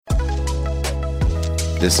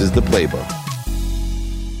This is the playbook.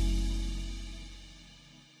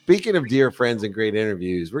 Speaking of dear friends and great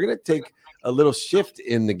interviews, we're going to take a little shift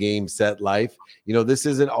in the game set life. You know, this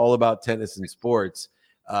isn't all about tennis and sports.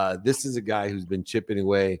 This is a guy who's been chipping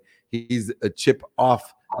away. He's a chip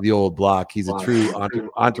off the old block. He's a true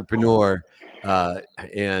entrepreneur,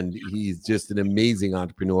 and he's just an amazing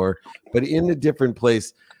entrepreneur, but in a different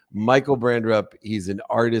place. Mikael Brandrup, he's an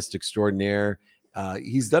artist extraordinaire.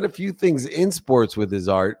 He's done a few things in sports with his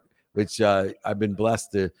art, which I've been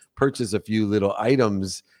blessed to purchase a few little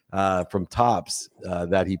items from Tops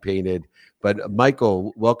that he painted. But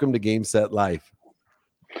Mikael, welcome to Game Set Life.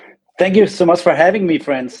 Thank you so much for having me,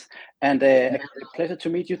 friends, and a pleasure to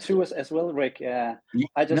meet you too as well, Rick.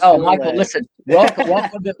 Mikael, listen,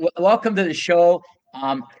 welcome to the show.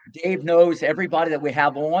 Dave knows everybody that we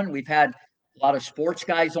have on. We've had a lot of sports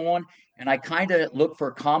guys on, and I kind of look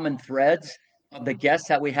for common threads of the guests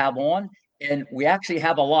that we have on, and we actually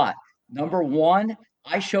have a lot. Number one,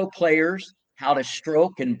 I show players how to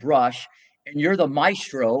stroke and brush, and you're the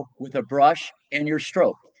maestro with a brush and your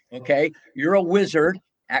stroke. Okay, you're a wizard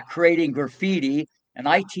at creating graffiti, and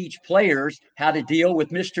I teach players how to deal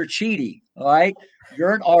with Mr. Cheaty. All right,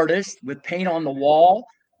 you're an artist with paint on the wall.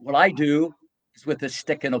 What I do is with a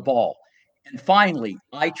stick and a ball. And finally,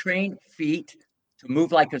 I train feet to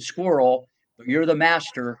move like a squirrel, but you're the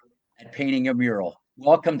master at painting a mural.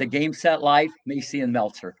 Welcome to Game Set Life, Macy and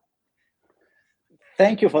Meltzer.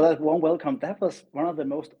 Thank you for that warm welcome. That was one of the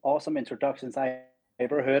most awesome introductions I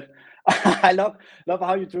ever heard. I love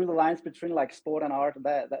how you drew the lines between like sport and art.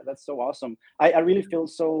 That's so awesome. I really feel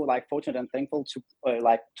so like fortunate and thankful to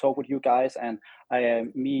like talk with you guys. And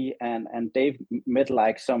me and Dave met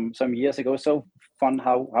like some years ago. So fun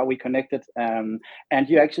how we connected. And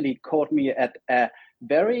you actually caught me at a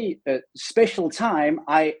very special time.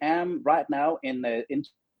 I am right now in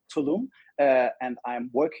Tulum. And I'm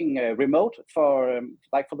working remote for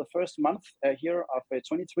the first month here of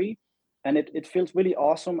 23, and it feels really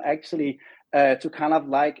awesome actually to kind of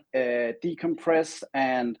like decompress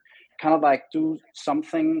and kind of like do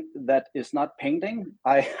something that is not painting.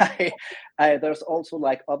 There's also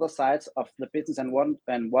like other sides of the business and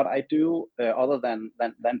what I do other than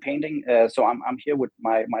painting. So I'm here with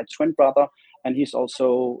my twin brother, and he's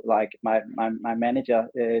also like my manager.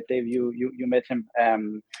 Dave, you met him.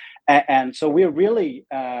 And so we're really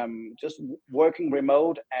just working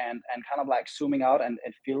remote and kind of like zooming out, and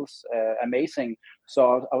it feels amazing.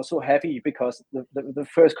 So I was so happy because the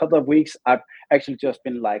first couple of weeks I've actually just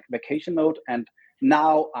been like vacation mode, and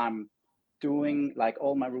now I'm doing like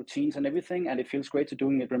all my routines and everything, and it feels great to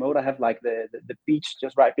doing it remote. I have like the beach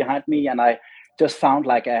just right behind me, and I just found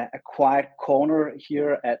like a quiet corner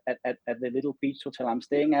here at the little beach hotel I'm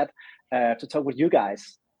staying at to talk with you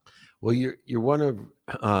guys. Well, you're one of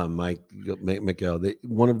Mikael,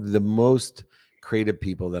 one of the most creative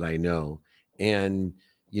people that I know, and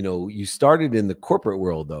you know you started in the corporate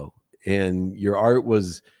world though, and your art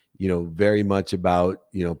was very much about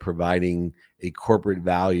providing a corporate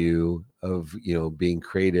value of being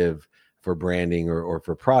creative for branding or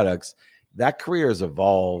for products. That career has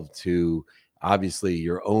evolved to obviously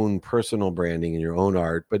your own personal branding and your own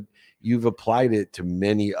art, but you've applied it to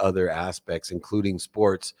many other aspects, including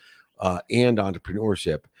sports. And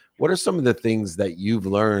entrepreneurship. What are some of the things that you've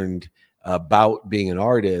learned about being an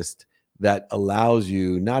artist that allows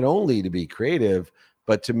you not only to be creative,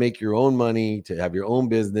 but to make your own money, to have your own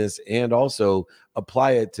business, and also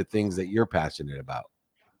apply it to things that you're passionate about?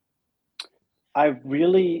 I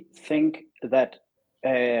really think that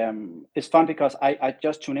it's fun because I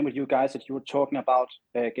just tuned in with you guys that you were talking about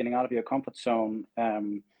getting out of your comfort zone.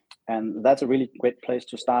 And that's a really great place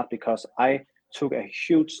to start because I took a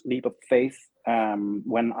huge leap of faith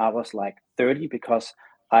when I was like 30 because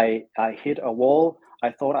I hit a wall. I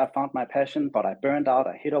thought I found my passion, but I burned out.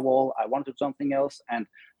 I hit a wall. I wanted to do something else, and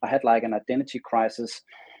I had like an identity crisis.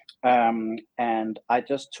 And I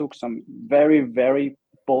just took some very, very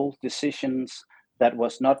bold decisions that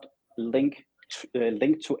was not linked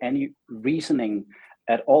to any reasoning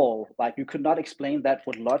at all. Like you could not explain that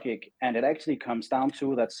with logic, and it actually comes down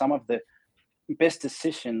to that some of the best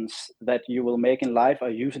decisions that you will make in life are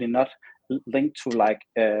usually not linked to like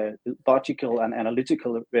logical and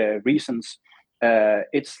analytical reasons.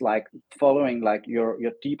 It's like following like your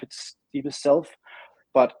deepest self.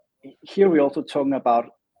 But here we're also talking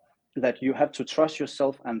about that you have to trust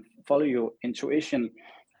yourself and follow your intuition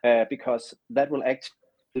because that will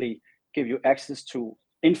actually give you access to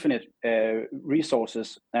infinite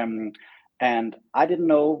resources. And I didn't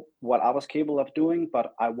know what I was capable of doing,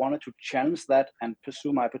 but I wanted to challenge that and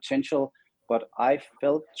pursue my potential. But I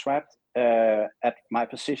felt trapped at my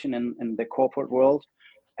position in the corporate world.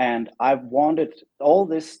 And I wanted, all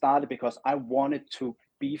this started because I wanted to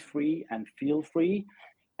be free and feel free,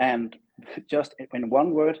 and just in one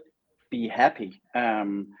word, be happy.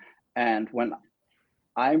 And when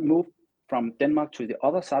I moved from Denmark to the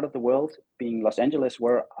other side of the world, being Los Angeles,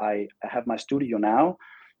 where I have my studio now,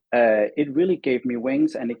 it really gave me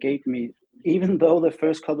wings, and it gave me, even though the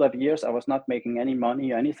first couple of years I was not making any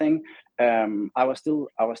money or anything, I was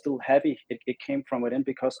still happy. It came from within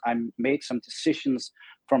because I made some decisions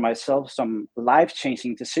for myself, some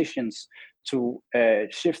life-changing decisions to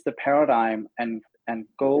shift the paradigm and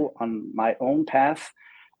go on my own path.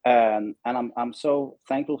 And I'm so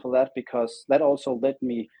thankful for that, because that also led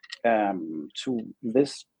me to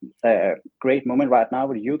this great moment right now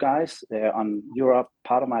with you guys. On you're a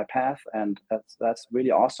part of my path, and that's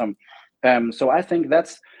really awesome. So I think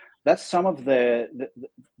that's some of the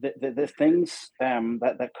things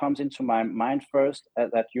that comes into my mind first,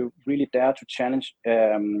 that you really dare to challenge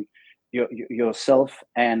yourself.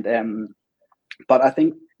 And but I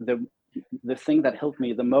think the thing that helped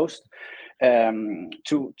me the most,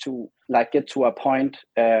 to like get to a point,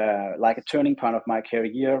 like a turning point of my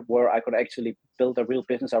career, where I could actually build a real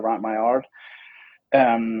business around my art,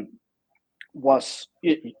 um, was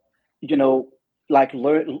you know like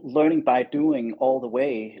learning by doing all the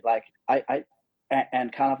way. Like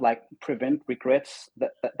and kind of like prevent regrets.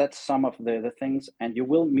 That's some of the things, and you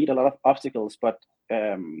will meet a lot of obstacles, but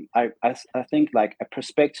I think like a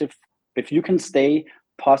perspective, if you can stay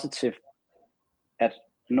positive at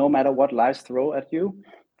no matter what lives throw at you,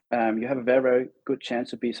 you have a very, very good chance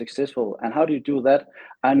to be successful. And how do you do that?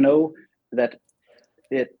 I know that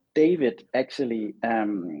David actually,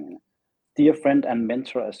 dear friend and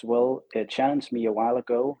mentor as well, challenged me a while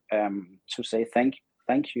ago, to say thank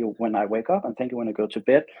you when I wake up and thank you when I go to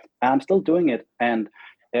bed. And I'm still doing it, and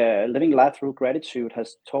living life through gratitude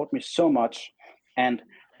has taught me so much. And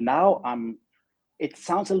now it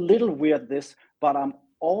sounds a little weird, this, but I'm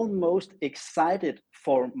almost excited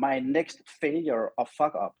for my next failure or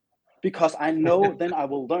fuck up, because I know then I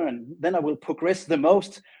will learn, then I will progress the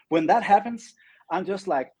most. When that happens, I'm just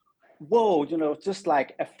like, whoa, just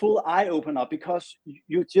like a full eye opener, because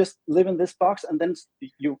you just live in this box, and then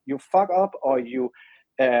you fuck up, or you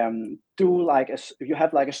do like you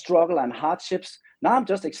have like a struggle and hardships. Now I'm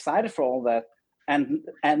just excited for all that,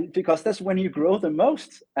 and because that's when you grow the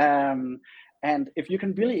most. And if you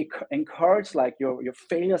can really encourage like your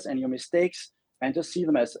failures and your mistakes, and just see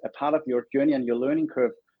them as a part of your journey and your learning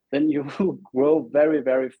curve, then you will grow very,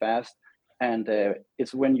 very fast. And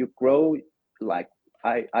it's when you grow, like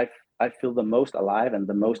I, I I feel the most alive and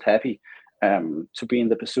the most happy, to be in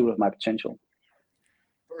the pursuit of my potential.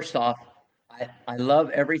 First off, I love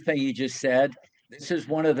everything you just said. This is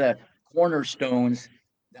one of the cornerstones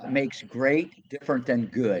that makes great different than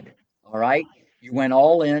good. All right. You went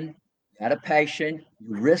all in, you had a passion,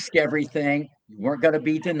 you risk everything, you weren't going to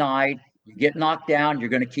be denied. You get knocked down, you're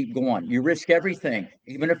going to keep going. You risk everything.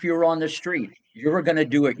 Even if you were on the street, you were going to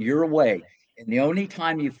do it your way. And the only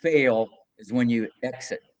time you fail is when you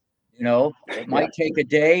exit. It Yeah. might take a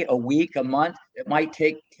day, a week, a month, it might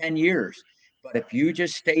take 10 years. But if you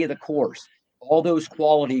just stay the course, all those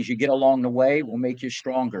qualities you get along the way will make you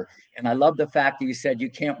stronger. And I love the fact that you said you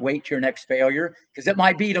can't wait to your next failure, because it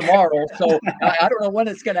might be tomorrow. So I don't know when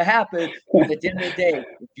it's going to happen. But at the end of the day,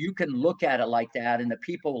 if you can look at it like that, and the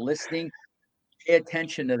people listening pay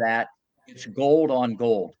attention to that, it's gold on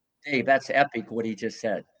gold. Dave, that's epic what he just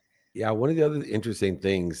said. Yeah, one of the other interesting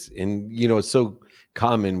things, and it's so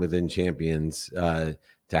common within champions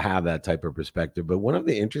to have that type of perspective. But one of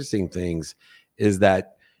the interesting things is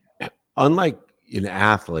that, unlike an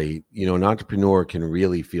athlete, an entrepreneur can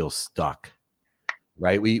really feel stuck,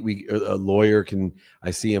 right? We a lawyer can,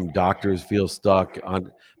 I see him, doctors feel stuck, on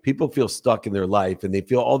people feel stuck in their life, and they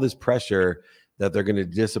feel all this pressure that they're going to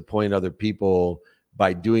disappoint other people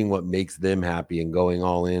by doing what makes them happy and going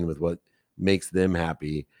all in with what makes them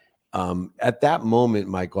happy. At that moment,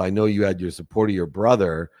 Michael, I know you had your support of your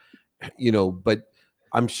brother, but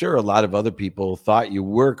I'm sure a lot of other people thought you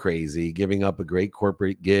were crazy, giving up a great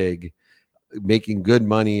corporate gig, making good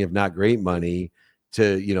money, if not great money,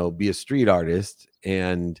 to be a street artist.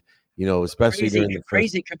 And especially Crazy, during the first.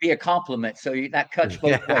 crazy could be a compliment. So that cuts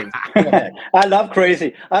both Yeah. ways. Go ahead. I love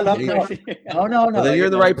crazy. I love No, crazy. no, no, Well, no. then you're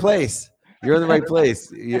in the right place. You're in the right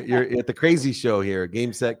place. You're at the crazy show here,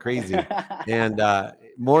 Game Set Crazy. And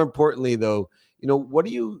more importantly, though, what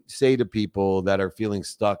do you say to people that are feeling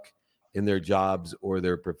stuck in their jobs or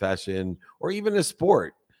their profession or even a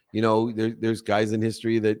sport? There's guys in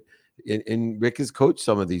history that, and Rick has coached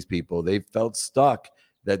some of these people. They felt stuck,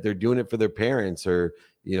 that they're doing it for their parents, or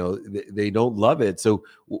they don't love it. So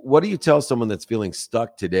what do you tell someone that's feeling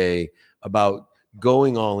stuck today about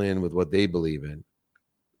going all in with what they believe in?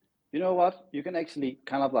 You know what? You can actually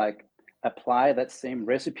kind of like apply that same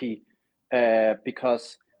recipe,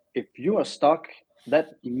 because if you are stuck,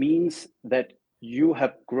 that means that you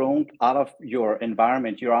have grown out of your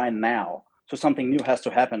environment you are in now. So something new has to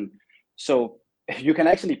happen. So you can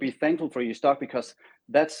actually be thankful for your stuck, because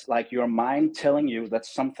that's like your mind telling you that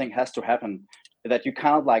something has to happen, that you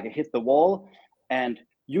can't like hit the wall and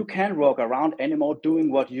you can't walk around anymore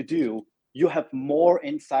doing what you do. You have more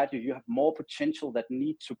inside you, you have more potential that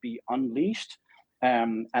need to be unleashed.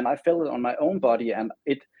 And I felt it on my own body, and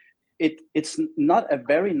it's not a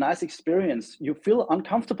very nice experience. You feel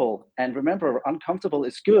uncomfortable, and remember, uncomfortable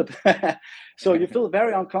is good. So you feel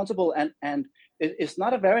very uncomfortable, and it's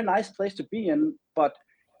not a very nice place to be in. But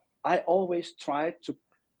I always try to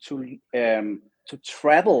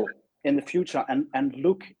travel in the future, and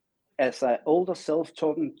look as an older self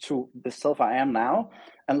talking to the self I am now,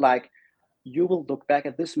 and like, you will look back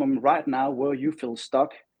at this moment right now where you feel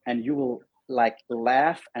stuck, and you will like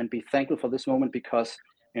laugh and be thankful for this moment, because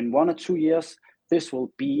in 1 or 2 years this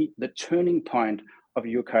will be the turning point of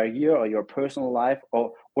your career or your personal life,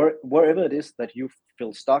 or wherever it is that you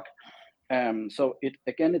feel stuck. So it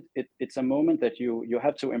again, it's a moment that you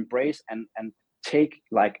have to embrace, and take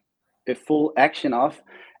like a full action of.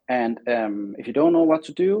 And if you don't know what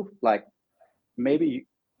to do, like, maybe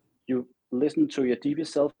you listen to your deeper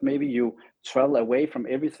self, maybe you travel away from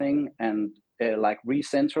everything, and like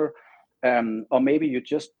recenter. Or maybe you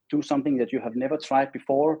just do something that you have never tried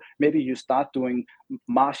before. Maybe you start doing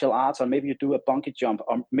martial arts, or maybe you do a bungee jump,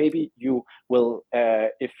 or maybe you will,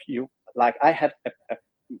 if you like, I had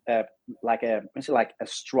a like a, let's say, like a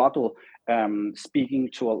struggle, speaking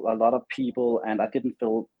to a lot of people, and I didn't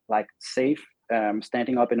feel like safe,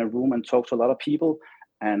 standing up in a room and talk to a lot of people.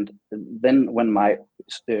 And then when my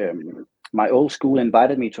old school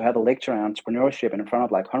invited me to have a lecture on entrepreneurship in front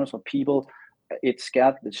of like hundreds of people, it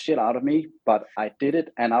scared the shit out of me, but I did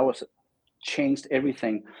it, and I was changed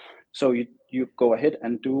everything. So you go ahead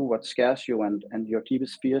and do what scares you, and your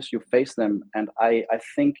deepest fears, you face them. And I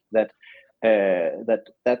think that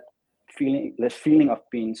that feeling, the feeling of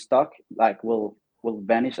being stuck, like, will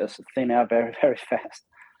vanish as thin air very very fast.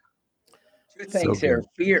 Two So things there.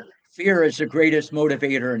 good. Fear is the greatest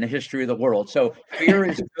motivator in the history of the world. So fear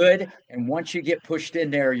is good, and once you get pushed in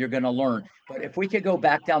there, you're going to learn. But if we could go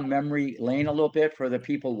back down memory lane a little bit for the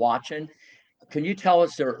people watching, can you tell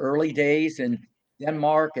us their early days in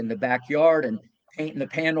Denmark and the backyard and painting the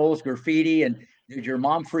panels, graffiti, and did your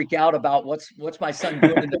mom freak out about what's my son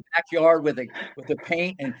doing in the backyard with the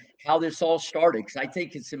paint, and how this all started? Because I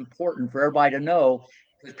think it's important for everybody to know,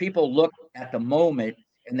 because people look at the moment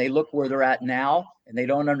and they look where they're at now and they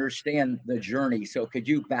don't understand the journey. So could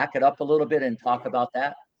you back it up a little bit and talk about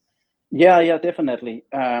that? Yeah, definitely.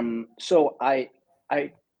 So I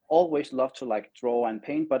always loved to like draw and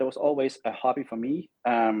paint, but it was always a hobby for me.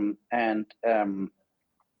 And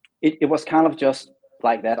it was kind of just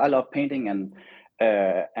like that. I love painting, and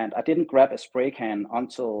I didn't grab a spray can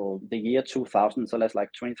until the year 2000. So that's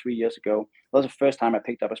like 23 years ago. That was the first time I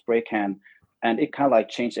picked up a spray can, and it kind of like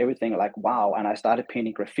changed everything. Like, wow! And I started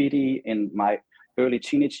painting graffiti in my early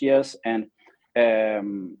teenage years, and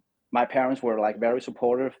um, my parents were like very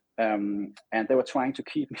supportive, and they were trying to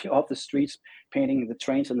keep me off the streets painting the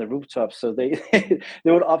trains and the rooftops. So they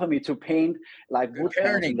they would offer me to paint like Good wood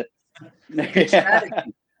panels in parenting. the Good yeah.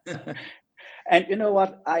 strategy. And you know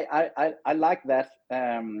what, I like that,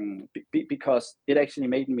 because it actually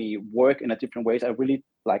made me work in a different ways. I really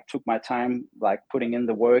like took my time like putting in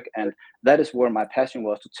the work, and that is where my passion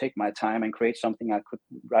was, to take my time and create something I could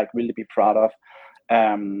like really be proud of.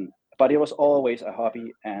 um, but it was always a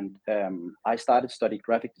hobby, and I started studying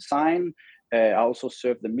graphic design. I also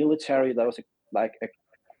served the military. That was like a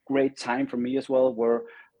great time for me as well, where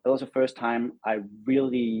that was the first time I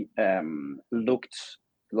really looked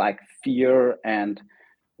like fear and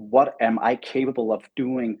what am I capable of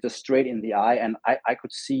doing just straight in the eye. And I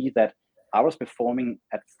could see that I was performing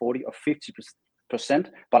at 40 or 50%,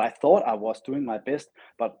 but I thought I was doing my best.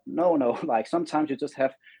 But no, like sometimes you just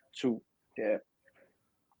have to uh,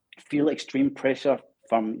 feel extreme pressure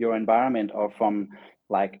from your environment, or from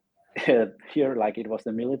like here, like it was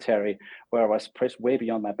the military, where I was pressed way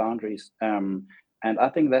beyond my boundaries. And I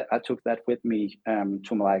think that I took that with me,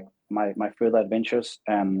 to my further adventures.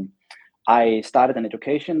 I started an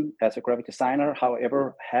education as a graphic designer.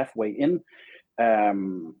 However, halfway in,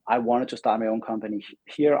 I wanted to start my own company.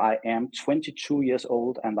 Here I am, 22 years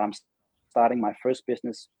old, and I'm starting my first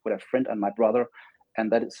business with a friend and my brother,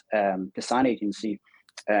 and that is design agency.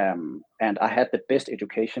 and I had the best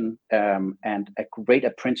education and a great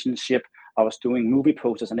apprenticeship. I was doing movie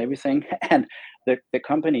posters and everything. And the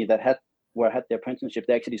company that had where I had the apprenticeship,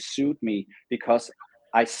 they actually sued me because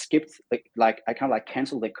I skipped like I kind of like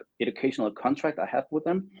canceled the educational contract I had with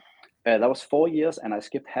them. That was 4 years, and I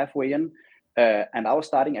skipped halfway in. And I was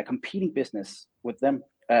starting a competing business with them.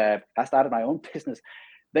 I started my own business.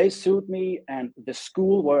 They sued me, and the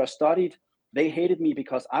school where I studied, they hated me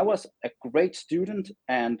because I was a great student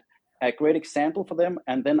and a great example for them.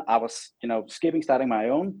 And then I was, skipping, starting my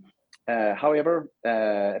own. However,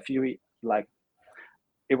 a few like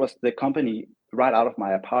it was the company right out of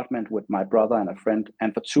my apartment with my brother and a friend,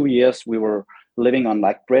 and for 2 years we were living on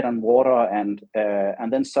like bread and water, and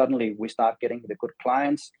then suddenly we start getting the good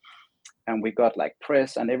clients, and we got like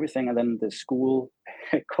press and everything, and then the school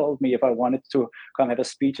called me if I wanted to come have a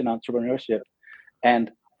speech in entrepreneurship.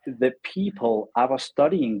 And the people I was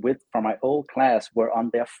studying with from my old class were on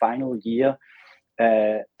their final year.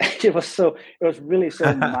 It was really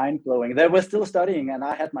so mind blowing. They were still studying, and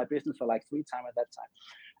I had my business for like 3 times at that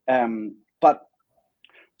time. But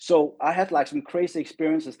so I had like some crazy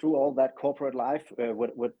experiences through all that corporate life,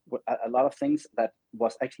 with a lot of things that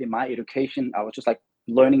was actually my education. I was just like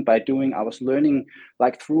learning by doing. I was learning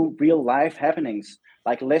like through real life happenings,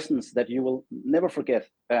 like lessons that you will never forget,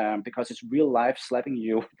 because it's real life slapping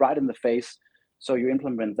you right in the face. So you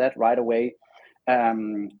implement that right away.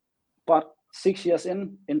 Um, but 6 years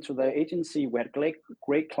into the agency, we had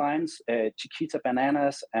great clients. Chiquita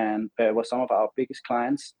Bananas and was some of our biggest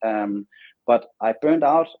clients. But I burned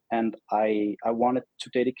out, and I wanted to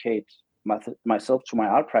dedicate myself to my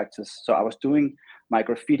art practice. So I was doing my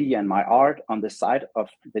graffiti and my art on the side of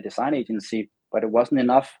the design agency, but it wasn't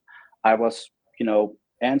enough. I was,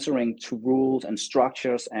 answering to rules and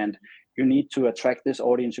structures, and you need to attract this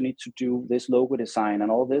audience, you need to do this logo design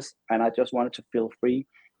and all this. And I just wanted to feel free,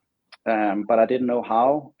 but I didn't know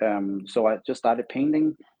how. So I just started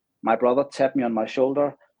painting. My brother tapped me on my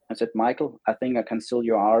shoulder and said, "Michael, I think I can sell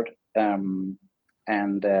your art." And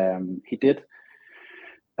he did.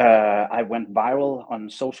 I went viral on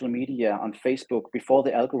social media, on Facebook, before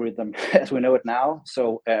the algorithm as we know it now.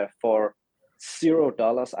 So for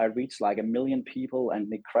 $0, I reached like 1 million people, and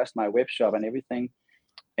they crashed my web shop and everything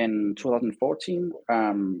in 2014.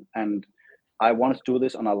 And I wanted to do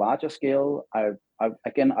this on a larger scale. I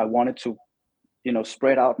wanted to,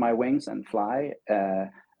 spread out my wings and fly.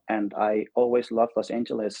 And I always loved Los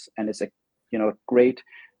Angeles, and it's a, great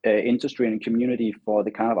industry and community for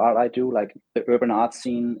the kind of art I do. Like the urban art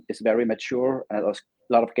scene is very mature. There's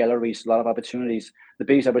a lot of galleries, a lot of opportunities, the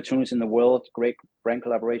biggest opportunities in the world, great brand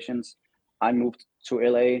collaborations. I moved to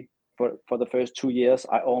LA for the first 2 years.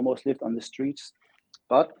 I almost lived on the streets,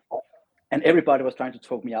 but and everybody was trying to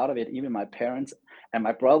talk me out of it, even my parents. And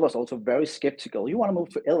my brother was also very skeptical. "You want to move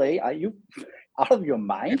to LA? Are you out of your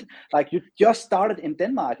mind? Like, you just started in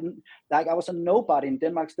Denmark." And like, I was a nobody in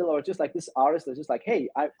Denmark still, or just like this artist that's just like, "Hey,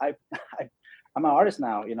 I'm an artist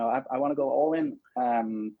now. I want to go all in."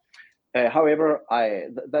 However,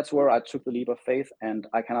 that's where I took the leap of faith, and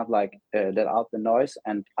I kind of like let out the noise.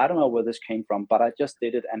 And I don't know where this came from, but I just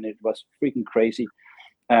did it, and it was freaking crazy.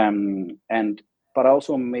 And but I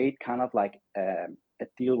also made kind of like a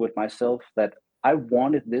deal with myself that I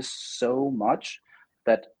wanted this so much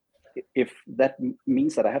that if that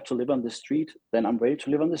means that I have to live on the street, then I'm ready to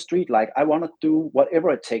live on the street. Like, I want to do whatever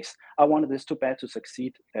it takes. I wanted this too bad to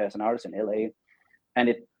succeed as an artist in LA. And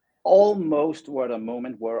it almost were a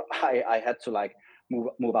moment where I had to like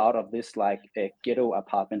move out of this like ghetto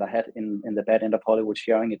apartment I had in the bad end of Hollywood,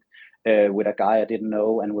 sharing it with a guy I didn't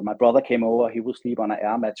know. And when my brother came over, he would sleep on an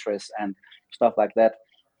air mattress and stuff like that.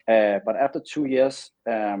 But after 2 years,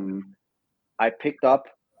 I picked up,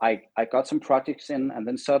 I got some projects in, and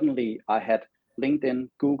then suddenly I had LinkedIn,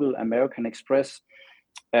 Google, American Express,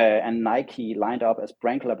 and Nike lined up as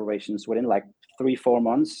brand collaborations within like 3-4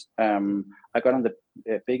 months. I got on the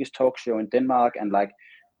biggest talk show in Denmark, and like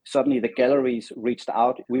suddenly the galleries reached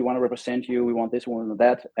out. "We want to represent you. We want this, we want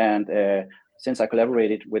that." And since I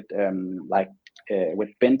collaborated with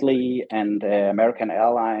Bentley and American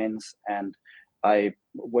Airlines, and I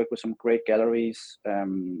worked with some great galleries.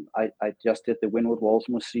 I just did the Wynwood Walls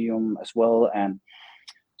Museum as well, and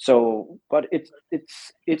so, but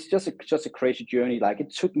it's just a crazy journey. Like, it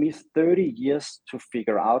took me 30 years to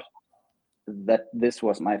figure out that this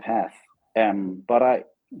was my path. But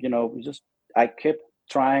I kept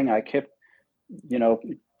trying. I kept, you know,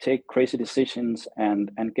 take crazy decisions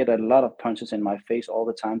and get a lot of punches in my face all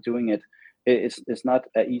the time doing it. It's not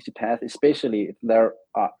an easy path, especially if there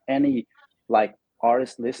are any like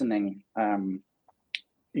artists listening.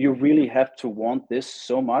 You really have to want this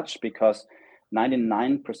so much, because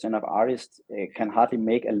 99% of artists can hardly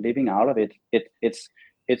make a living out of it.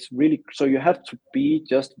 It's really, so you have to be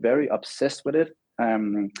just very obsessed with it.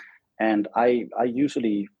 And I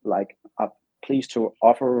usually like are pleased to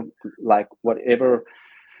offer like whatever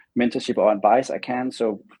mentorship or advice I can.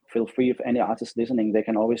 So feel free, if any artists listening, they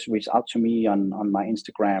can always reach out to me on my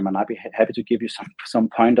Instagram, and I'd be happy to give you some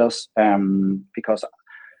pointers, because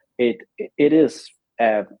it is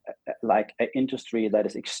like an industry that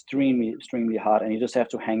is extremely hard, and you just have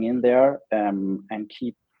to hang in there, and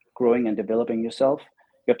keep growing and developing yourself.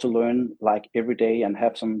 You have to learn like every day and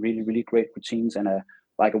have some really great routines and a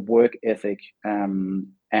like a work ethic, and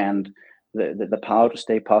the power to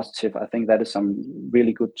stay positive. I think that is some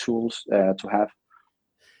really good tools to have.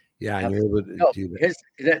 Yeah, and you're able to No, do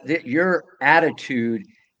that. your attitude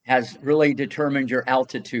has really determined your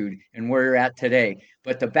altitude and where you're at today.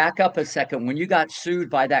 But to back up a second, when you got sued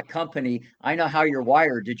by that company, I know how you're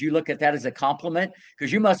wired. Did you look at that as a compliment?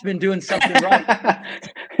 Because you must have been doing something right.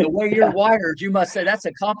 The way you're Yeah. wired, you must say that's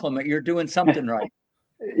a compliment. You're doing something right.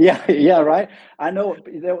 Yeah, right. I know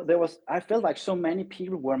there was, I felt like so many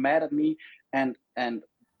people were mad at me, and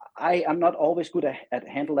I am not always good at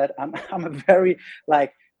handle that. I'm a very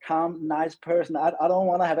like calm, nice person. I don't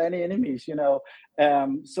want to have any enemies, you know.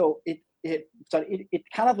 So it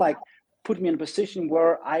kind of like put me in a position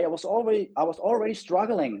where I was already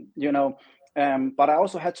struggling, you know. But I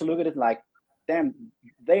also had to look at it like, damn,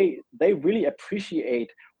 they really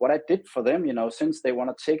appreciate what I did for them, you know, since they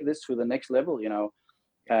want to take this to the next level, you know.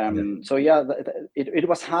 Yeah. So yeah, it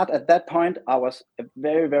was hard at that point. I was a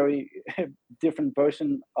very different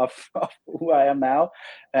version of who I am now,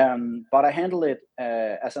 but I handled it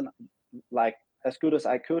as an like as good as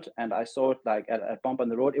I could, and I saw it like a bump on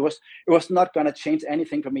the road. It was not going to change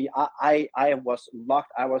anything for me. I was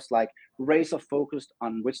locked. I was like razor focused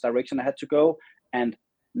on which direction I had to go, and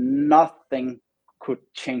nothing could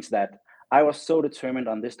change that. I was so determined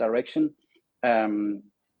on this direction,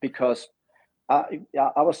 because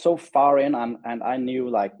yeah, I was so far in, and I knew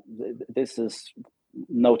like this is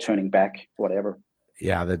no turning back, whatever.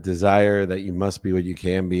 Yeah, the desire that you must be what you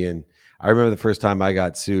can be. And I remember the first time I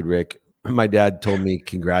got sued, Rick, my dad told me,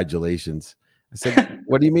 "Congratulations." I said,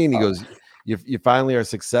 "What do you mean?" He Uh, goes, "You finally are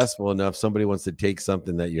successful enough. Somebody wants to take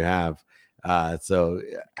something that you have." So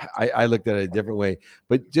I looked at it a different way.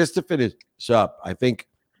 But just to finish up, I think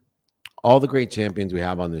all the great champions we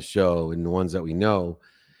have on this show and the ones that we know,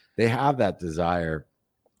 they have that desire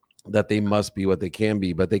that they must be what they can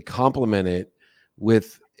be, but they complement it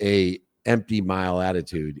with a empty mile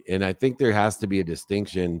attitude. And I think there has to be a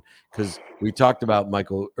distinction, because we talked about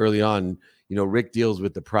Michael early on. Rick deals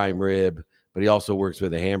with the prime rib, but he also works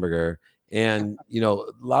with a hamburger. And a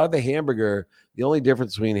lot of the hamburger, the only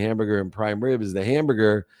difference between hamburger and prime rib is the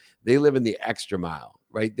hamburger, they live in the extra mile,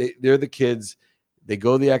 right? They're the kids. They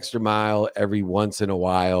go the extra mile every once in a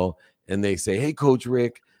while, and they say, "Hey, Coach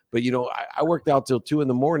Rick, but I worked out till 2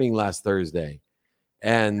 a.m. last Thursday."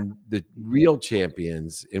 And the real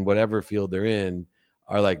champions in whatever field they're in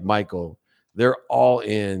are like Michael. They're all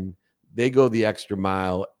in. They go the extra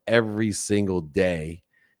mile every single day.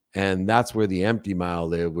 And that's where the empty mile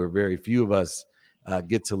live, where very few of us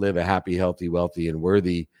get to live a happy, healthy, wealthy, and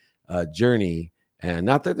worthy journey. And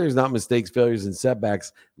not that there's not mistakes, failures, and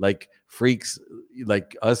setbacks, like freaks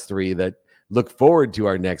like us three that look forward to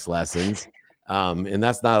our next lessons. And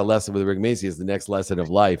that's not a lesson with Rick Macy. It's the next lesson of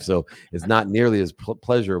life. So it's not nearly as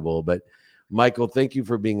pleasurable. But Michael, thank you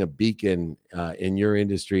for being a beacon in your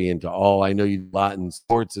industry, and to all. I know you do a lot in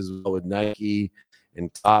sports as well with Nike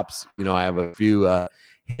and Tops. I have a few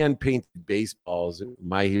hand painted baseballs.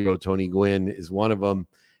 My hero, Tony Gwynn, is one of them,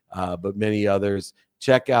 but many others.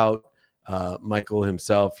 Check out Michael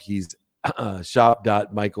himself. He's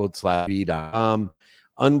shop.michael/b.com.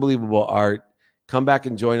 Unbelievable art. Come back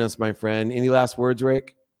and join us, my friend. Any last words,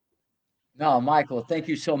 Rick? No, Michael, thank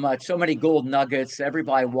you so much. So many gold nuggets.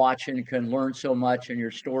 Everybody watching can learn so much, and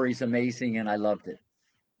your story's amazing, and I loved it.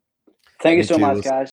 Thank you Me so too. much, We'll guys.